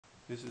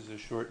This is a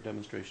short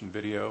demonstration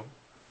video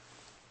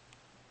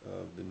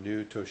of the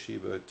new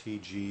Toshiba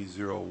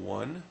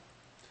TG01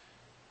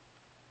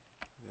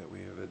 that we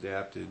have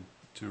adapted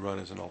to run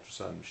as an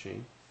ultrasound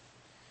machine.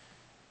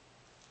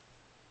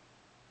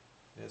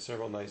 It has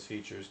several nice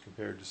features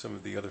compared to some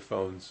of the other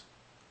phones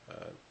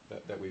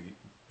that we've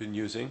been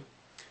using.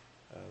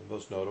 The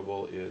most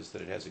notable is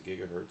that it has a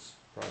gigahertz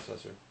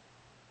processor.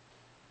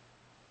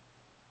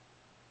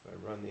 If I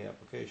run the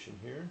application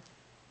here,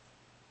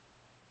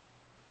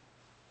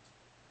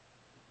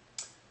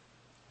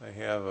 I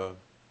have an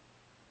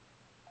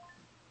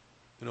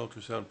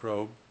ultrasound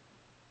probe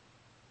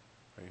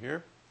right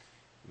here.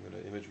 I'm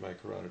going to image my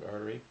carotid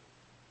artery.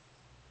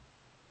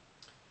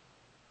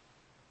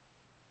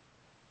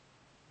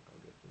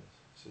 I'll get the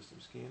system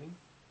scanning.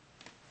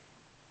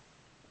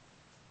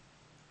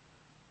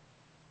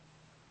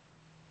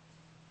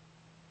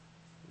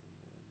 And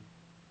then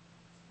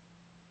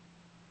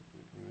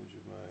an image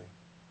of my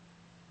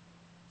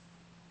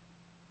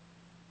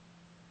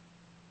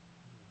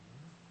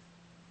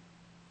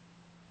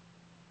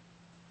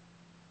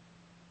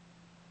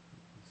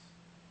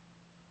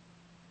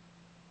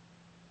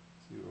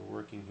see what we're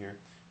working here.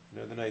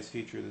 Another nice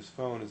feature of this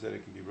phone is that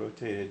it can be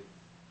rotated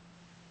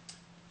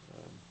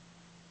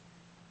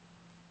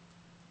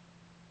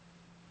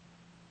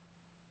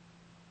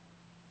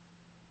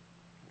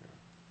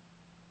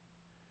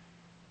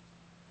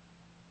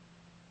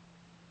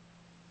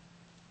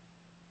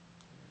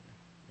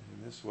and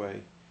in this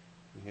way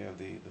we have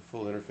the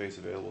full interface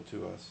available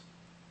to us,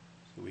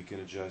 so we can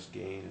adjust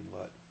gain and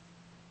LUT.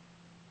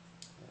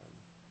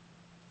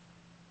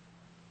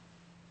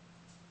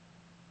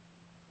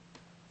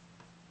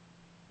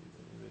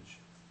 Image.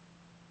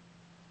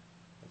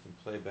 I can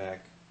play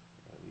back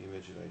the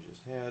image that I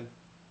just had.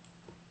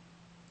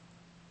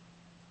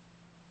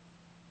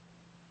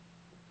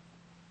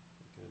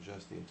 I can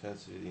adjust the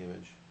intensity of the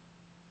image.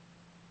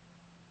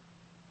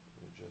 I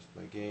can adjust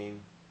my gain,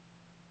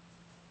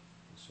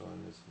 and so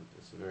on.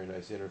 It's a very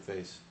nice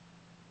interface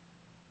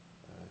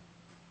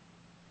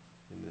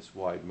in this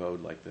wide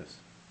mode like this.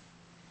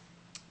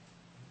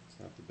 It's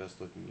not the best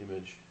looking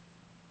image.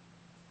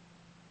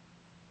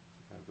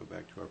 So kind of go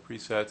back to our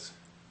presets.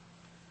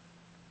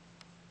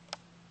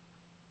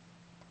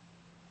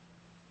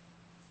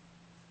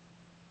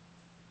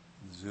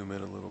 Zoom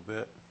in a little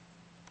bit.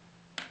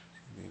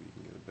 Maybe you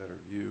can get a better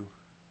view.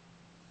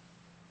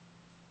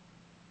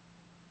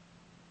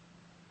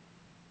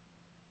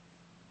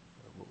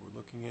 Of what we're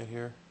looking at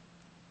here.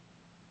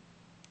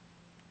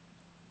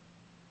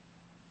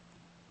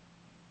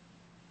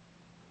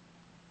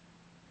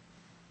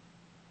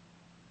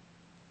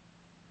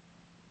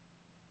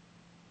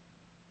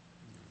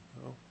 There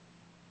we go.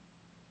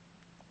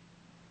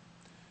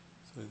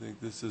 So I think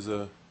this is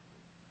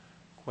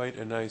quite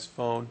a nice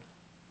phone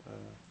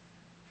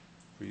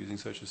for using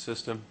such a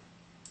system.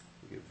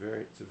 You get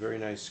it's a very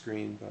nice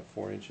screen, about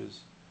 4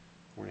 inches,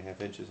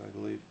 4.5 inches, I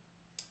believe.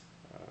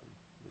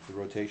 With the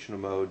rotational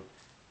mode,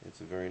 it's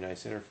a very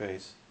nice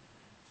interface.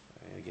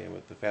 Again,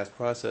 with the fast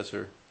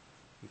processor,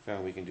 we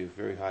found we can do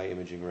very high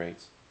imaging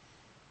rates.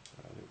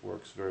 It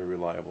works very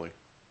reliably.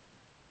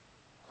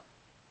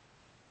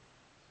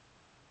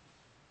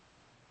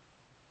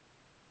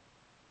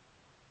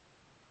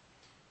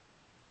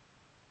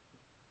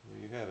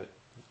 There you have it,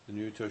 the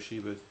new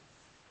Toshiba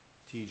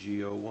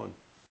TG01.